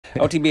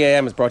OTB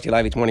AM is brought to you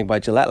live each morning by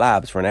Gillette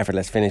Labs for an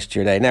effortless finish to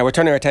your day. Now we're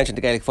turning our attention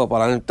to Gaelic football,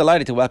 and I'm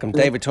delighted to welcome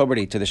David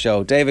Tubridy to the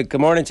show. David,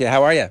 good morning to you.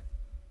 How are you?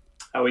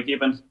 How are we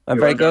keeping? I'm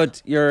very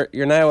good. You're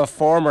now a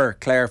former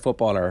Clare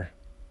footballer.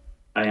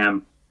 I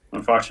am,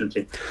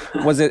 unfortunately.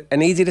 Was it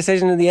an easy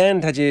decision in the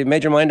end? Had you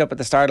made your mind up at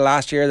the start of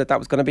last year that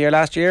was going to be your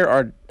last year,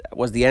 or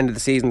was the end of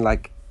the season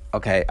like,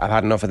 okay, I've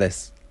had enough of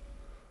this?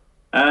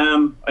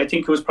 I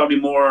think it was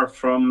probably more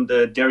from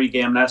the Derry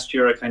game last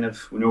year. When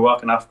we were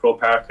walking off Crow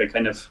Park,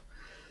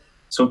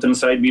 something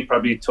inside me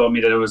probably told me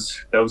that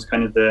that was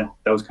kind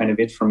of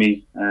it for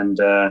me. And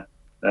the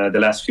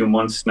last few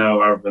months now,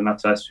 or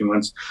not the last few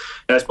months,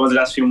 I suppose the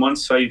last few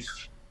months I've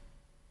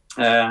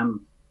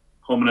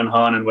humming and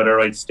hawing and whether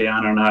I'd stay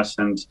on or not,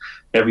 and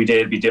every day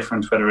it'd be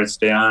different whether I'd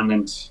stay on.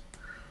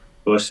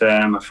 But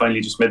I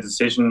finally just made the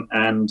decision,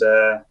 and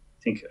I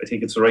think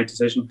it's the right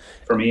decision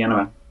for me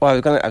anyway. Well, I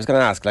was going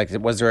to ask,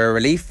 was there a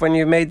relief when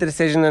you made the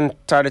decision and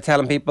started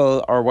telling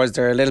people, or was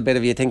there a little bit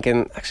of you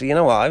thinking, actually, you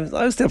know what,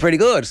 I was still pretty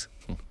good?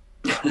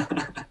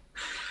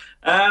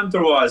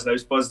 There was. I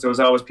suppose there was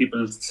always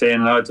people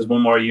saying, "Oh, there's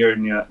one more year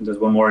in you. There's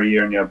one more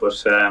year in you."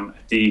 But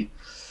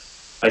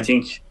I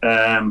think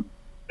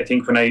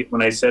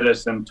when I said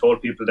it and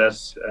told people that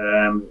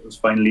it was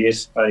finally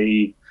it,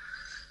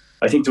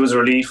 I think there was a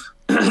relief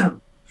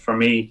for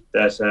me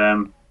that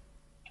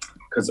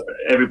because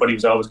everybody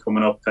was always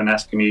coming up and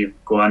asking me,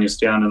 "Go on, you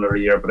stay on another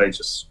year." But I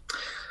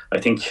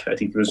think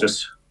it was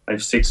just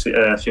I've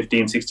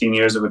 15, 16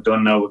 years of it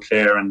done now with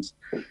Clare, and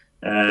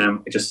I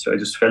just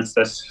felt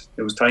that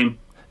it was time.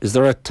 Is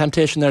there a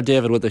temptation there,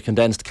 David, with the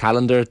condensed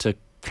calendar to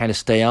kind of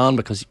stay on,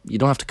 because you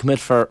don't have to commit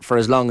for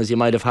as long as you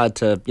might have had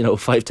to,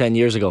 5-10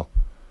 years ago?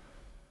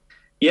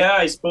 Yeah,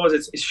 I suppose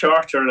it's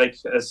shorter. Like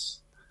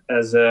as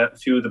a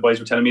few of the boys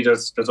were telling me,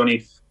 there's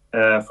only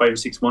 5 or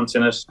 6 months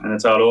in it, and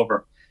it's all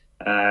over.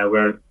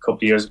 Where a couple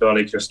of years ago,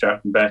 like you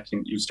start back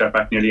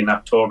nearly in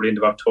October, end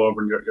of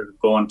October, and you're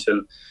going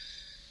till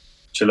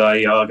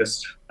July,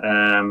 August,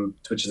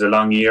 which is a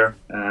long year.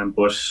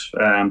 But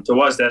there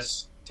was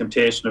that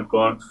temptation of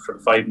going for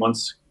 5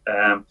 months.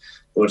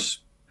 But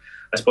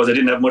I suppose I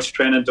didn't have much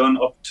training done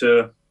up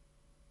to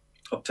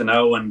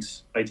now, and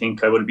I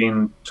think I would have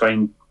been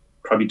trying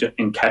probably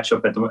in catch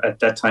up at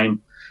that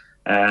time.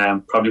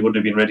 Probably wouldn't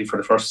have been ready for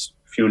the first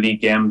few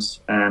league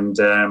games, and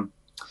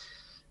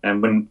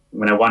when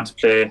I want to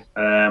play,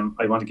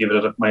 I want to give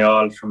it my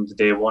all from the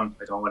day one.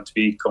 I don't want to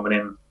be coming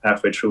in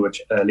halfway through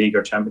a league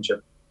or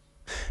championship.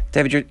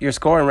 David, your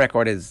scoring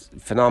record is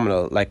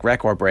phenomenal, like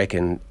record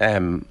breaking.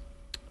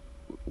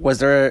 Was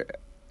there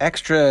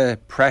extra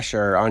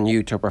pressure on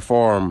you to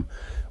perform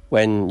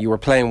when you were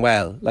playing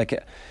well?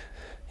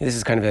 This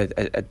is kind of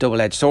a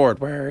double-edged sword,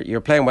 where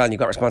you're playing well and you've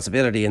got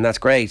responsibility, and that's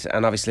great,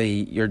 and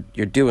obviously you're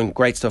doing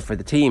great stuff for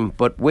the team,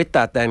 but with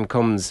that then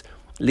comes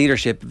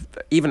leadership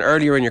even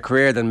earlier in your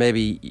career than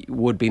maybe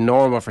would be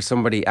normal for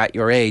somebody at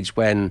your age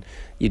when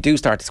you do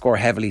start to score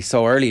heavily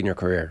so early in your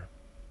career.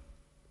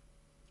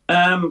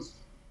 I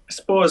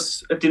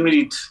suppose I didn't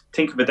really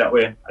think of it that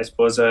way. I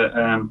suppose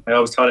I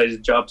always thought I had a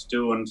job to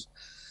do, and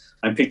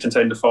I picked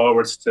inside the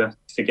forwards to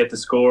get the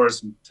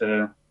scores and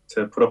to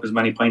put up as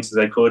many points as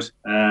I could.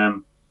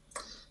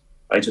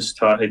 I just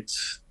thought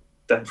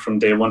that from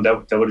day one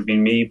that would have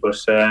been me. But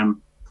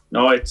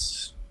no,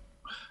 it's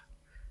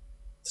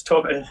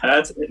tough.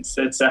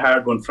 It's a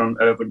hard one from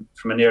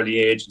an early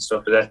age and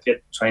stuff. But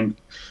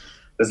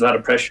there's a lot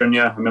of pressure on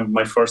you. I remember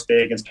my first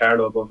day against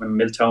Carlow above in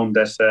Milltown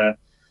that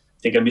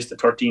I think I missed a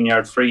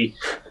 13-yard free.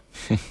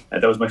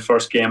 That was my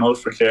first game out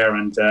for Clare,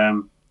 and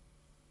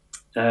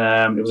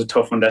it was a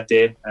tough one that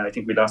day. I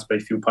think we lost by a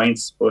few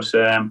points, but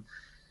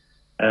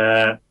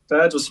that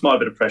was a small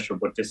bit of pressure.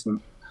 But listen,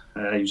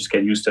 you just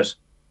get used to it.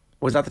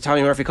 Was that the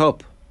Tommy Murphy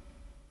Cup?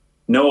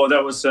 No,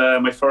 that was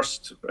my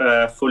first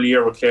full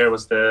year with Clare.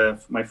 Was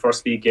my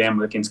first league game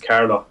against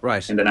Carlow,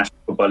 right, in the National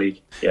Football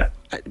League. Yeah.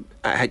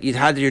 You'd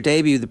had your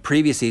debut the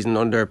previous season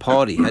under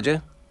Paddy, had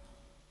you?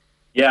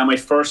 Yeah, my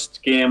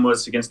first game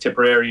was against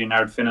Tipperary in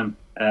Ardfinnan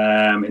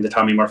in the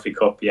Tommy Murphy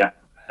Cup. Yeah,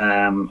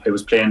 I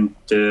was playing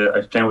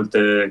with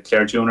the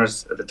Clare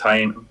Juniors at the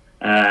time.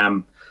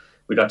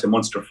 We got to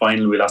Munster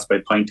final. We lost by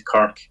a point to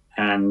Cork,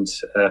 and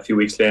a few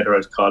weeks later, I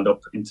was called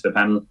up into the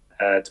panel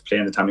to play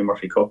in the Tommy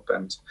Murphy Cup,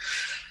 and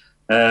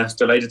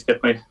delighted to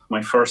get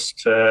my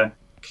first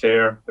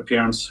Clare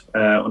appearance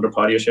under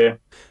Paddy O'Shea.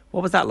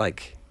 What was that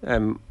like?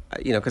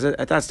 Because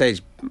at that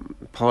stage,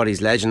 Paddy's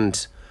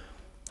legend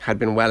had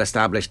been well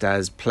established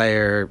as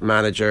player,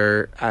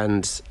 manager,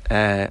 and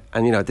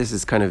this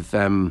is kind of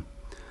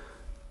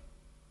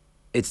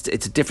it's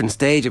a different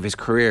stage of his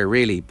career,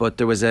 really. But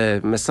there was a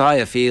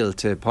messiah feel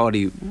to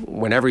Paddy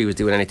whenever he was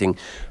doing anything.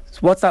 So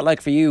what's that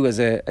like for you as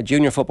a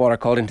junior footballer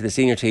called into the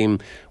senior team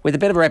with a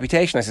bit of a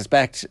reputation, I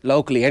suspect,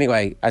 locally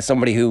anyway, as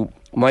somebody who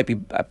might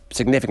be a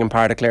significant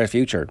part of Clare's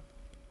future?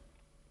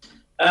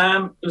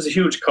 It was a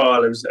huge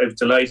call. I was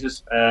delighted.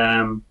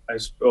 I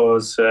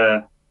suppose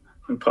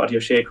when Paddy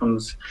O'Shea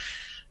comes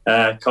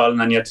calling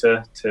on you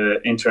to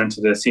enter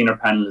into the senior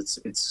panel,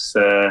 it's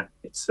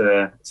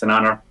an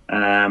honour.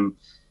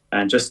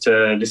 and just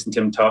to listen to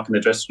him talk in the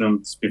dressing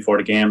rooms before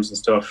the games and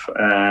stuff.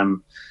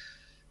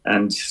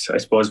 And I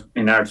suppose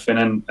in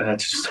Ardfinnan,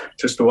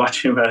 just to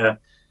watch him.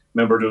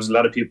 Remember, there was a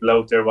lot of people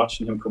out there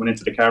watching him coming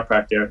into the car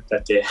park there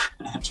that day,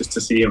 just to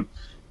see him.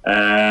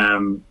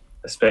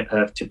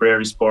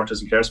 Tipperary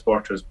supporters and Clare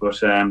supporters, but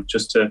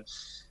just to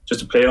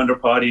play under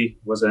Paddy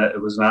it was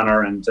an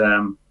honour, and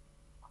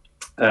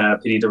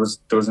pity there was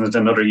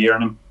another year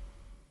in him.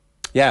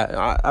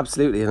 Yeah,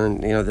 absolutely,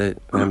 and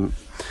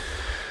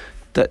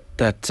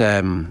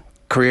that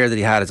career that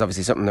he had is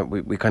obviously something that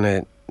we kind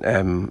of,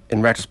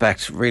 in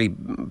retrospect, really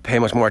pay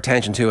much more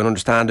attention to and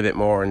understand a bit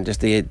more, and just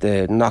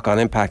the knock-on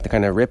impact, the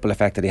kind of ripple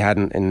effect that he had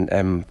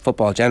in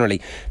football generally.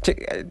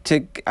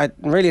 I'm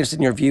really interested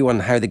in your view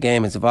on how the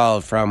game has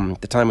evolved from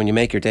the time when you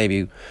make your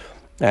debut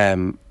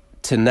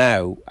to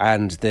now,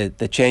 and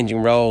the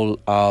changing role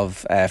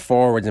of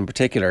forwards in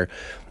particular.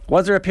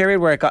 Was there a period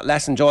where it got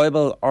less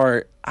enjoyable,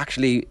 or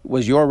actually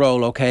was your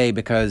role okay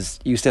because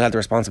you still had the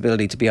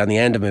responsibility to be on the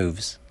end of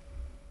moves?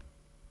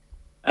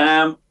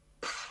 I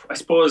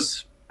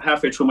suppose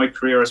halfway through my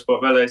career,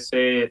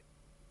 the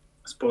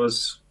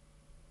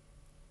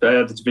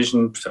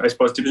division,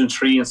 Division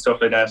 3 and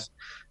stuff like that.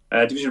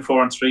 Division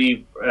 4 and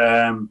 3,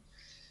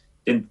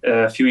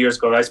 a few years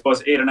ago, I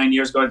suppose 8 or 9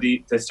 years ago,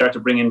 they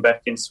started bringing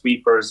back in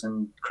sweepers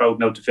and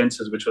crowding out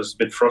defences, which was a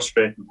bit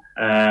frustrating.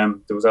 There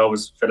was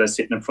always fellas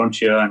sitting in front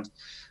of you, and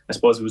I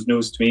suppose it was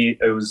news to me.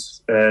 I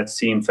was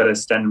seeing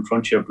fellas standing in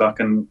front of you,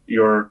 blocking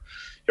your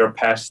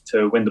pass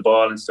to win the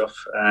ball and stuff.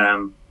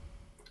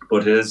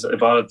 But it has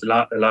evolved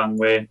a long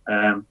way.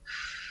 I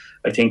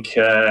think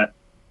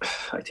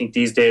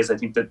these days, I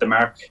think that the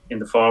mark in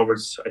the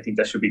forwards, I think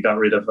that should be got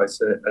rid of.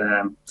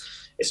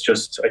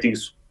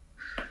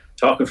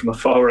 Talking from a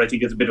forward, I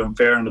think it's a bit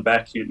unfair in the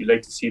back. You'd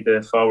like to see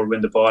the forward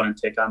win the ball and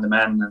take on the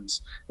man, and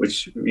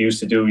which we used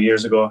to do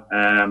years ago.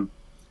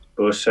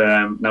 But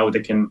now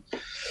they can.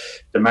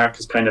 The mark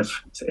is kind of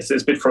it's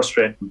a bit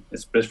frustrating.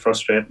 It's a bit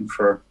frustrating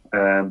for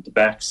the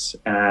backs,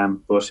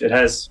 but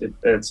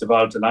it's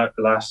evolved a lot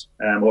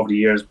over the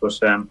years. But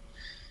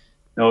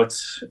no,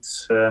 it's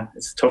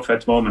tough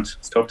at the moment.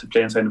 It's tough to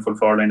play inside the full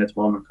forward line at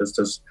the moment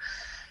because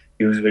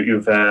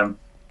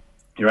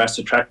you're asked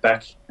to track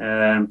back,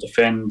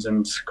 defend,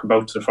 and come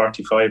out to the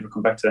 45 or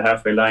come back to the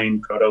halfway line,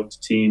 crowd out the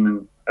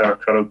team or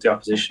crowd out the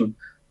opposition.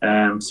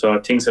 So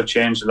things have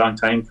changed a long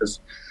time,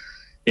 because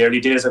the early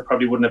days I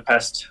probably wouldn't have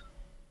passed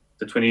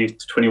the 20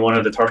 to 21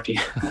 or the 30.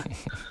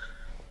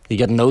 You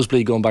get a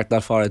nosebleed going back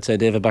that far, I'd say,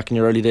 David, back in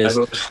your early days.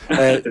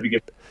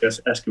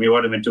 Just asking me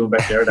what I've been doing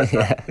back there.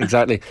 Yeah,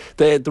 exactly.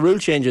 The rule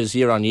changes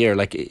year on year.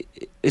 Like,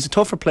 is it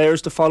tough for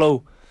players to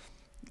follow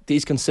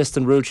these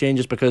consistent rule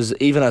changes? Because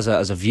even as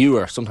a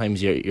viewer,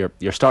 sometimes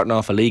you're starting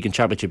off a league and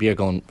championship year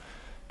going,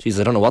 geez,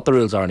 I don't know what the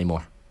rules are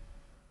anymore.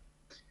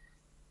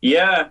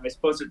 Yeah, I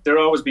suppose they're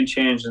always been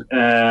changed.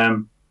 I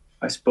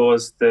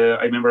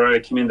remember I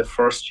came in the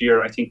first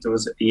year, I think there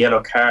was a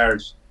yellow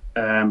card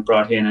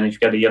brought in, and if you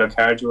got a yellow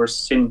card, you were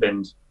sin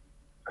binned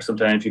or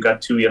something. If you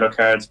got 2 yellow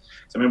cards,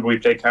 so I remember we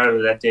played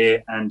Cardiff that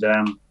day, and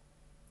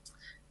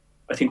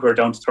I think we were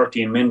down to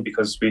 13 men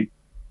because 3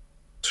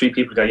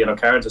 people got yellow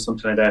cards or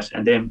something like that.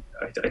 And then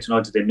I don't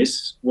know, did they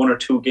miss 1 or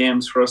 2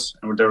 games for us?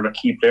 And they were the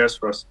key players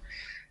for us,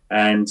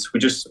 and we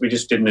just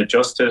didn't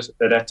adjust it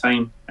at that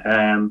time.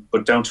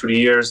 But down through the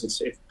years,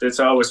 it's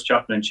always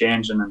chopping and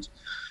changing, and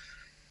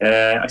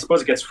I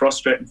suppose it gets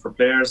frustrating for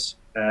players.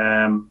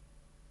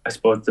 I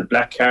suppose the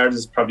black card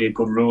is probably a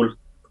good rule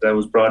that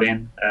was brought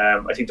in.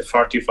 I think the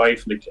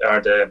 45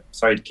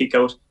 the kick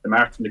out, the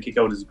mark from the kick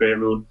out is a great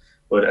rule.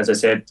 But as I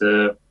said,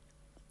 the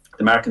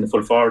mark in the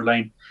full forward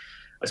line,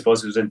 I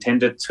suppose it was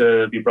intended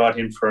to be brought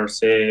in for,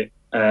 say,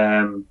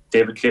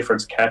 David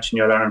Clifford's catch in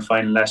the All-Ireland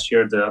final last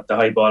year, the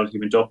high ball, he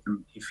went up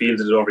and he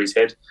fielded it over his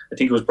head. I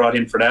think it was brought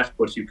in for that,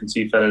 but you can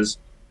see fellas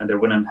and they're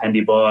winning handy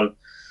ball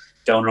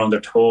down around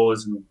their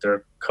toes and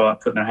they're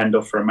caught putting their hand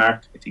up for a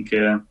mark. I think,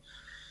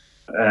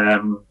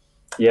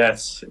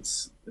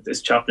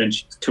 it's chopping,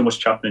 too much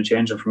chopping and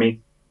changing for me.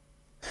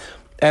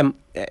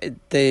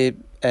 The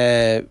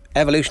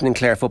evolution in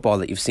Clare football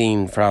that you've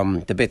seen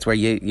from the bits where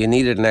you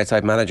needed an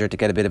outside manager to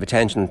get a bit of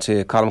attention,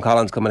 to Colm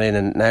Collins coming in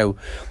and now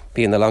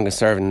being the longest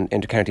serving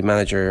inter-county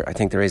manager I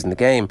think there is in the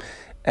game.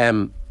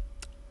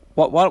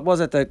 What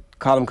was it that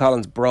Colm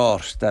Collins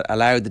brought that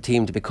allowed the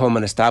team to become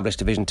an established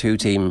Division 2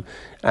 team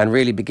and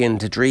really begin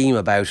to dream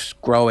about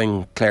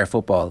growing Clare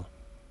football?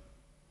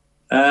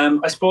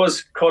 I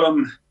suppose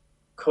Colm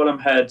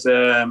had,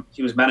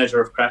 he was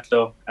manager of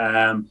Cratloe.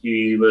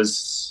 He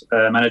was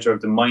manager of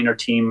the minor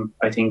team,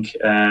 I think,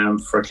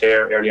 for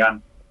Clare early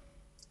on.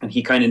 And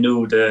he kind of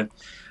knew the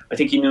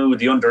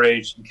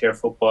underage in Clare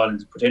football and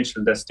the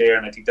potential that's there.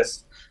 And I think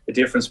that's the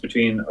difference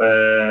between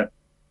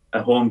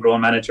a homegrown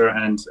manager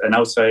and an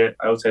outside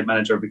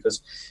manager,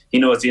 because he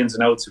knows the ins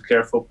and outs of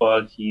Clare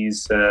football.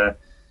 He's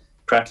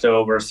Cratloe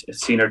over a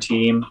senior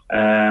team.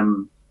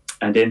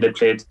 And then they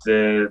played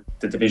the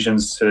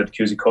divisions, the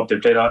QC Cup. They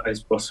played, I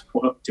suppose,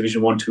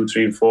 Division 1, 2,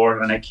 3 and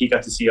 4. And he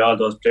got to see all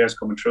those players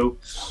coming through.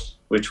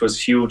 which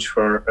was huge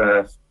for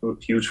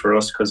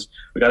us, because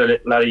we got a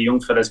lot of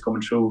young fellas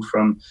coming through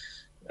from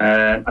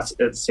not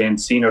saying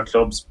senior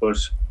clubs, but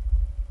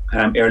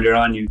earlier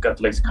on you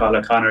got like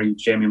Colin O'Connor,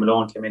 Jamie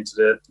Malone came into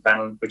the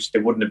panel, which they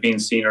wouldn't have been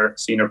senior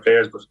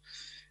players, but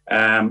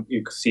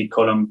you could see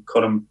Colin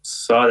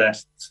saw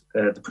that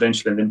the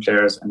potential in them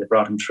players, and they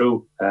brought him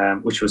through,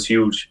 which was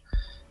huge.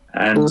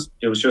 And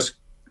it was just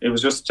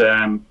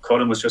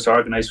Colin was just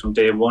organised from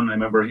day one. I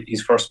remember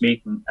his first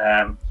meeting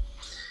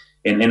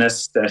in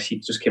Innis, that he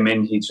just came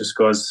in. He just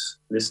goes,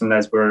 "Listen,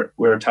 lads,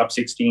 we're a top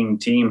 16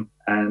 team,"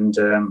 and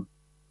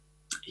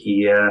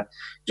he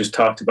just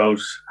talked about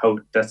how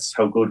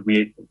good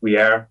we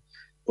are,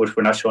 but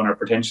we're not showing our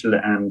potential.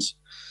 And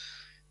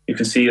you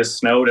can see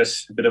us now, that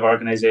a bit of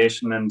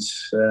organisation, and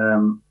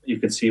you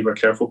can see where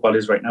Clare football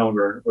is right now.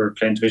 We're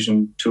playing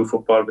Division 2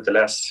 football with the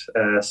last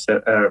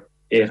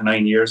 8 or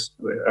 9 years,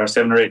 or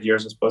 7 or 8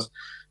 years, I suppose.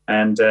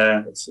 And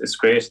it's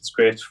great. It's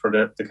great for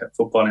the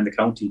football in the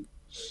county.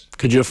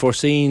 Could you have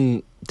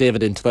foreseen,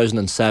 David, in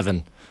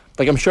 2007,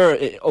 like I'm sure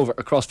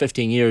across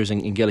 15 years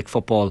in Gaelic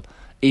football,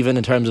 even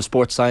in terms of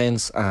sports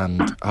science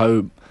and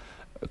how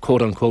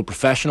quote unquote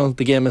professional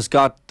the game has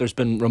got, there's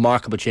been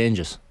remarkable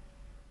changes?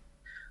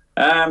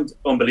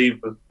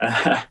 Unbelievable.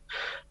 I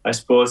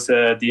suppose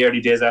the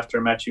early days after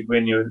a match, you'd go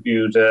into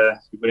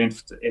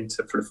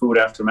for the food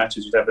after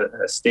matches. You'd have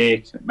a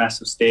steak, a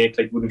massive steak,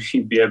 like wouldn't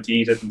you be able to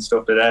eat it and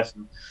stuff like that.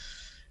 And,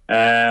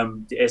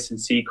 the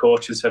S&C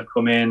coaches have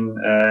come in.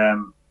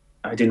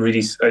 I didn't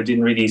really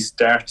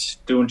start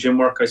doing gym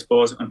work, I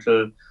suppose,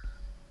 until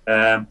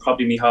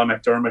probably Micheál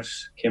McDermott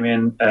came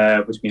in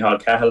with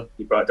Micheál Cahill.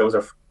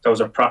 That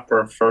was a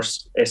proper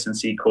first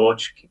S&C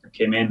coach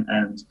came in,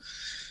 and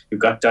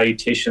you've got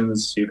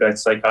dietitians, you've got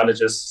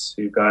psychologists,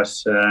 you've got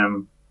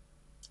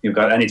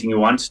anything you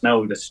want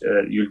now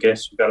that you'll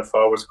get. You've got a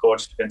forwards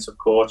coach, defensive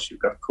coach,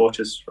 you've got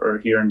coaches for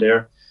here and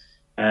there,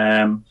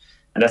 and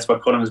that's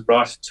what Colin has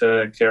brought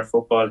to Clare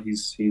football.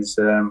 He's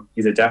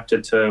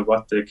adapted to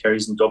what the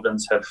Kerrys and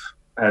Dublins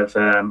have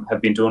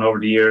been doing over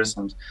the years,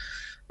 and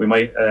we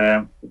might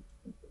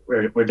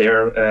we're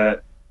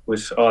there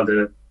with all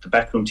the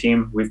backroom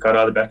team. We've got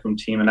all the backroom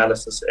team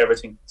analysis,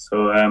 everything.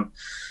 So.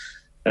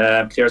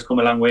 Clare's come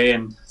a long way,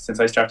 and since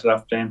I started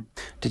off playing.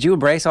 Did you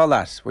embrace all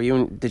that?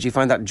 Did you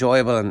find that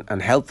enjoyable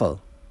and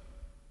helpful?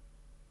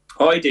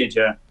 Oh, I did,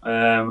 yeah.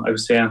 I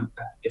was saying,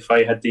 if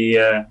I had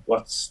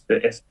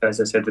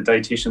as I said, the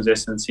dietitians,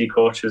 S&C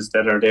coaches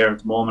that are there at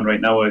the moment right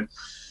now, if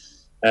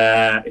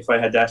I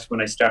had that when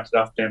I started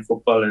off playing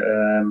football,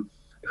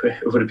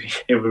 it would have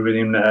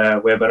been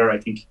way better. I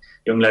think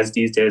young lads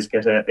these days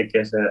get a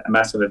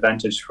massive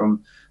advantage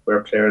from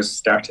where players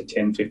started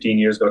 10, 15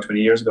 years ago, 20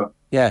 years ago.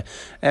 Yeah.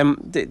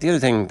 The other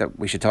thing that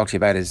we should talk to you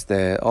about is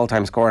the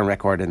all-time scoring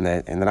record in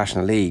the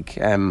National League.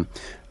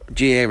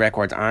 GA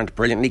records aren't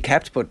brilliantly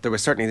kept, but there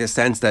was certainly this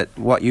sense that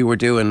what you were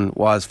doing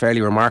was fairly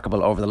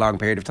remarkable over the long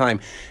period of time.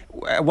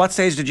 At what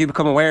stage did you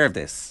become aware of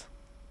this?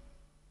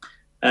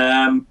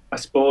 I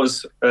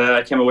suppose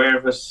I came aware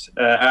of it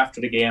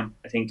after the game.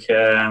 I think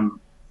a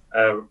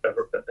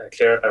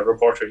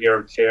reporter here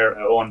at Clare,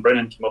 Owen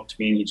Brennan, came up to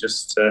me and he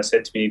just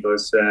said to me, he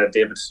goes,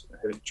 "David,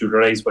 do you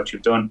realise what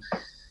you've done?"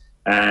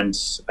 And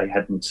I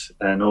hadn't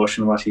a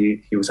notion what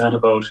he was on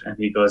about. And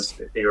he goes,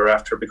 "You're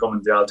after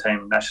becoming the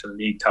all-time National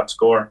League top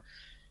scorer."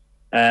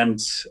 And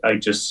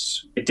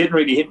it didn't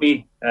really hit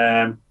me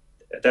at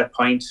that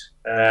point.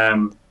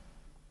 But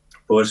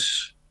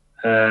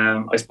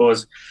I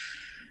suppose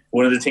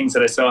one of the things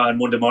that I saw on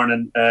Monday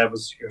morning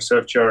was your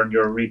searcher, and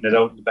you're reading it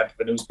out in the back of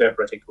a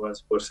newspaper, I think it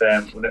was. But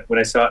when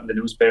I saw it in the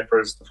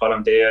newspapers the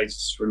following day, I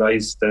just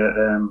realised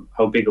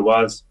how big it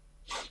was.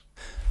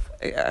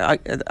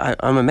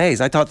 I'm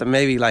amazed. I thought that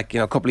maybe a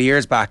couple of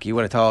years back you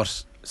would have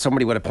thought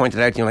somebody would have pointed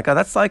out to you I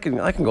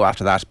can go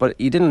after that, but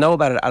you didn't know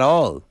about it at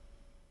all.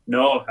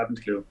 No, I haven't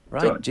a clue.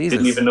 Right, so, Jesus.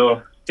 Didn't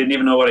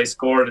even know what I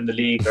scored in the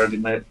league, or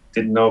didn't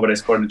know what I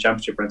scored in the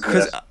championship or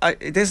anything like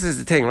that. This is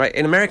the thing, right?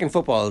 In American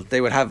football,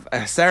 they would have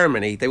a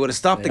ceremony. They would have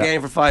stopped the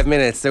game for 5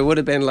 minutes. There would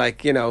have been red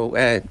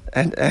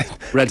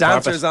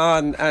dancers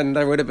on, and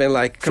there would have been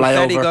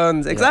confetti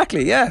guns.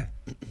 Exactly, yeah.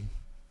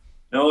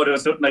 No, there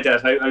was nothing like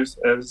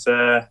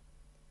that.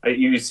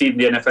 You see in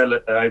the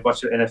NFL, I watch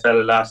the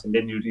NFL a lot, and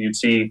then you'd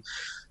see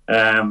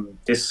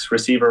this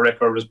receiver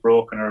record was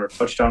broken or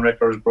touchdown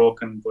record was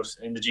broken. But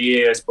in the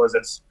GA, I suppose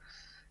that's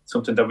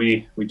something that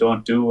we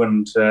don't do.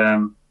 And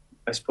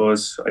I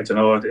suppose, I don't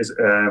know,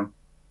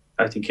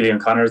 I think Killian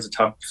Connor is the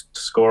top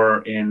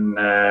scorer in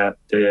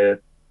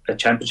the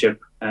championship.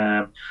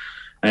 I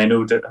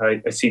know that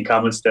I seen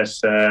comments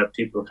that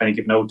people were kind of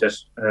giving out that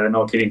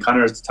no, Killian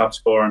Connor is the top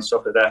scorer and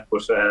stuff like that.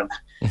 But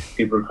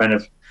people were kind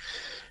of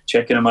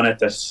checking him on it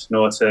that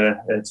no, it's a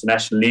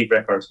National League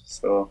record.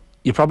 So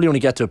you probably only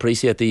get to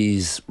appreciate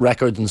these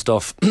records and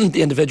stuff,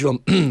 the individual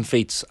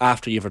feats,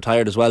 after you've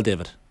retired as well,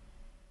 David.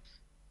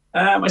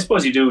 I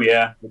suppose you do,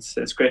 yeah.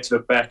 It's great to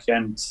look back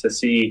and to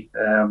see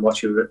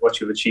what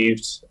you've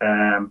achieved.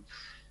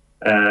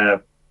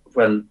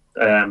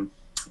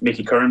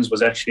 Mickey Kearns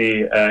was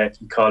actually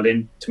he called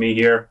in to me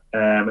here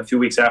a few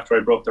weeks after I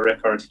broke the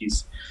record.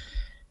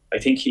 I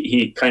think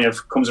he kind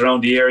of comes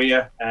around the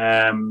area,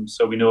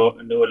 so we know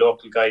a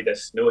local guy that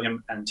knew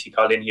him, and he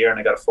called in here, and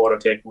I got a photo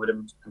taken with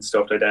him and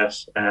stuff like that,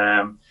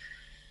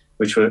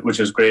 which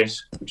was great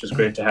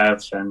to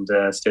have, and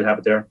still have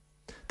it there.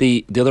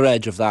 The other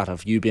edge of that,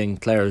 of you being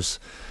Clare's,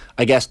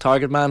 I guess,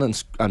 target man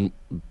and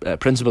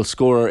principal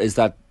scorer, is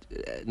that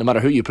no matter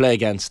who you play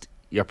against,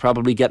 you're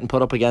probably getting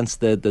put up against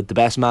the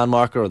best man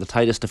marker or the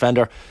tightest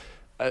defender.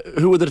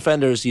 Who were the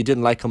defenders you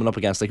didn't like coming up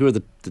against? Like, who were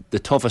the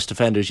toughest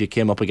defenders you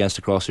came up against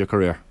across your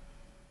career?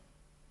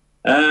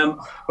 Well,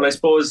 I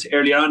suppose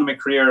early on in my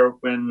career,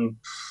 when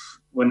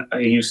I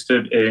used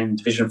to in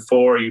Division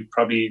 4, you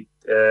probably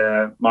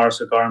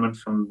Maurice O'Gorman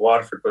from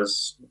Waterford he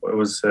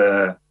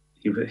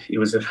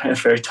was a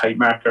very tight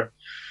marker.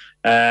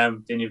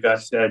 Then you've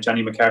got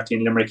Johnny McCarthy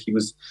in Limerick. We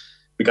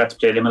got to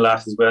play him a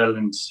lot as well,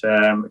 and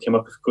I came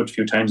up a good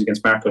few times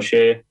against Mark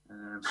O'Shea.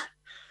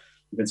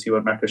 You can see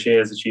what Mark O'Shea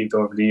has achieved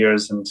over the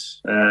years, and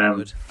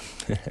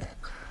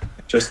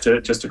just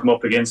to come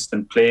up against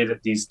and play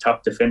these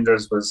top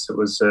defenders was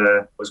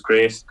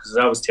great, because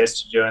it always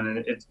tested you.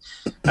 And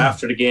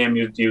after the game,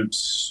 you'd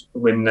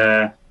when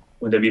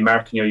they'd be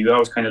marking you, you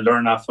always kind of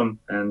learn off them,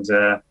 and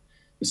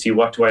you see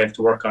what do I have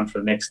to work on for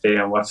the next day,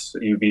 and what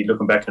you'd be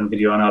looking back on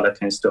video and all that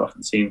kind of stuff,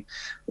 and seeing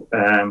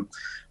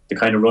the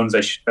kind of runs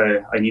I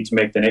need to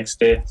make the next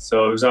day.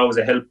 So it was always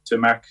a help to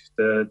mark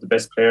the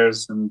best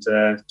players, and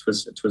it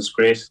was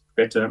great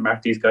to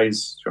mark these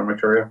guys during my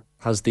career.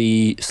 Has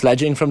the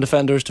sledging from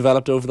defenders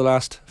developed over the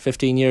last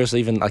 15 years?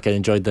 Even like I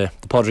enjoyed the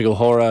Padraig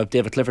O'Hora,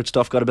 David Clifford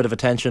stuff, got a bit of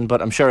attention,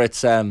 but I'm sure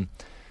it's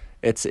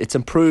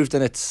improved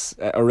in its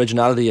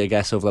originality, I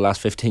guess, over the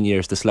last 15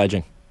 years, the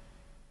sledging.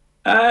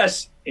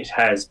 It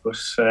has, but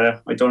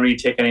I don't really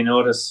take any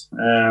notice.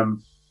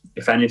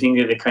 If anything,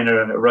 it kind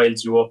of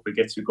riles you up, it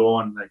gets you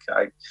going.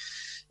 Like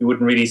you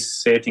wouldn't really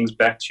say things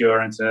back to you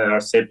or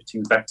say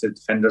things back to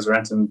defenders or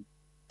anything.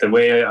 The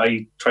way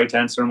I tried to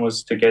answer them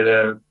was to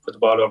put the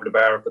ball over the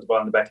bar, put the ball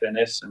in the back of the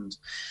net, and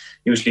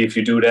usually if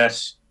you do that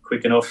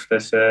quick enough,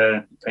 that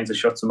kind of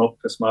shuts them up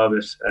a small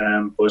bit.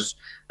 But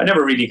I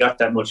never really got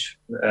that much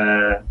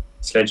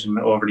sledging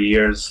over the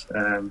years.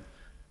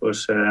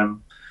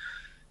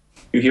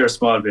 You hear a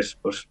small bit,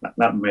 but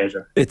not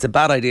major. It's a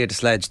bad idea to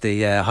sledge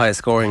the highest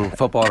scoring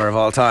footballer of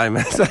all time.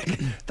 It's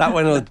like, that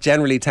one will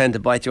generally tend to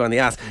bite you on the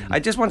ass. I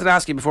just wanted to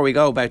ask you before we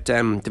go about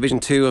Division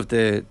 2 of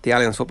the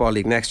Alliance Football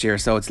League next year.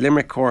 So it's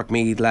Limerick, Cork,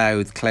 Meath,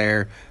 Louth,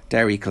 Clare,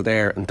 Derry,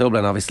 Kildare and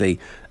Dublin, obviously.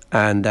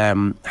 And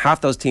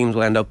half those teams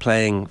will end up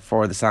playing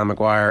for the Sam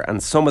Maguire,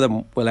 and some of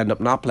them will end up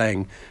not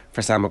playing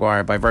for Sam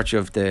Maguire by virtue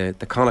of the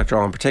Connacht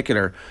draw in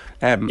particular.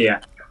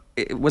 Yeah.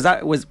 Was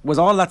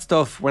all that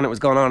stuff when it was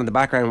going on in the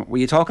background? Were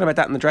you talking about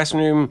that in the dressing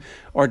room,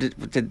 or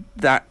did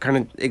that kind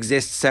of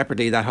exist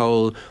separately, that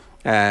whole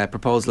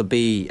proposal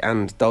B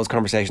and those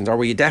conversations, or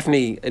were you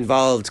definitely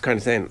involved, kind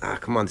of saying,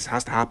 come on, this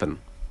has to happen?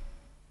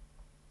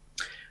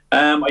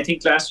 I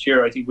think last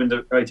year, when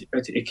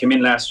it came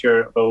in last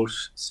year about,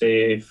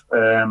 say,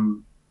 I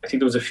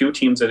think there was a few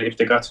teams that if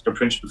they got to the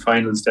provincial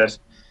finals, that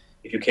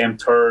if you came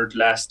third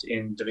last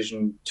in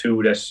Division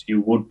 2, that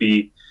you would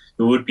be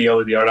out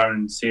of the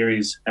All-Ireland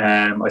series.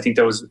 I think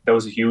that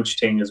was a huge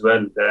thing as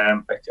well. I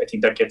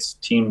think that gets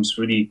teams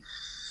really.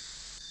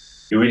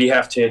 You really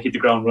have to hit the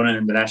ground running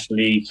in the National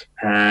League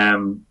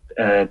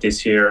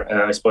this year.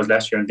 I suppose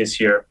last year and this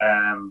year.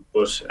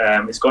 But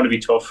it's going to be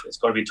tough. It's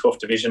going to be a tough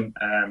division.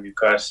 You've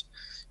got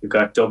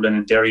Dublin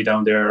and Derry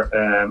down there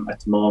at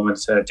the moment.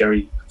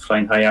 Derry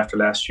flying high after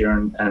last year,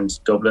 and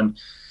Dublin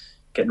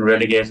getting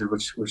relegated,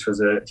 which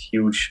was a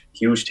huge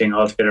thing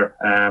altogether.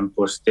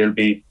 But they'll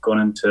be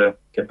going to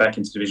get back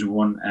into Division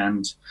 1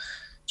 and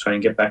try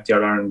and get back the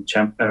All-Ireland.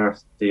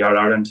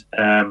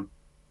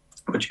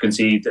 But you can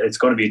see it's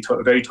going to be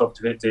a very tough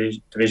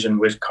division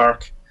with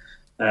Cork.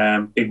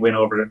 Big win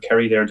over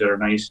Kerry there the other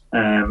night.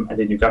 And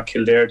then you've got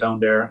Kildare down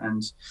there,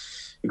 and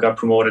you've got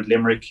promoted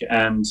Limerick,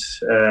 and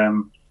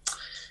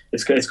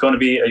it's going to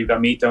be, you've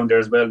got Meath down there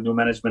as well, new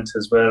management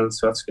as well.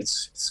 So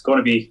it's going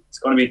to be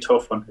a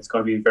tough one. It's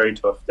going to be very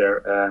tough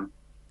there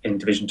in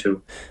Division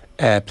 2.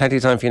 Plenty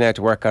of time for you now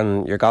to work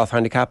on your golf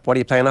handicap. What are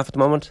you playing off at the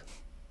moment?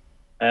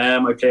 I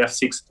play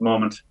F6 at the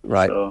moment.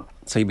 Right.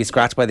 So you'll be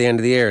scratched by the end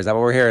of the year. Is that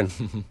what we're hearing?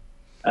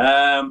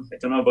 I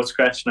don't know about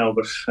scratch now,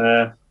 but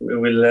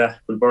we'll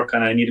work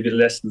on it. I need a bit of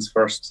lessons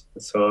first.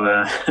 So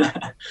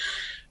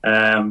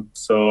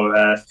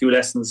a few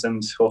lessons,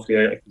 and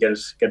hopefully I can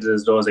get it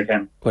as low as I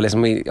can. Well,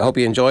 listen, we hope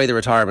you enjoy the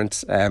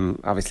retirement.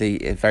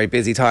 Obviously a very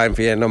busy time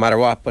for you no matter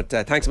what, but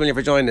thanks a million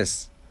for joining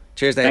us.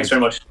 Cheers, David. Thanks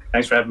very much.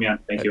 Thanks for having me on.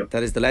 Thank you.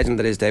 That is the legend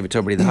that is David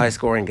Tubridy, the highest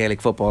scoring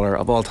Gaelic footballer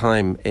of all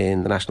time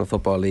in the National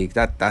Football League.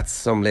 That's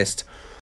some list.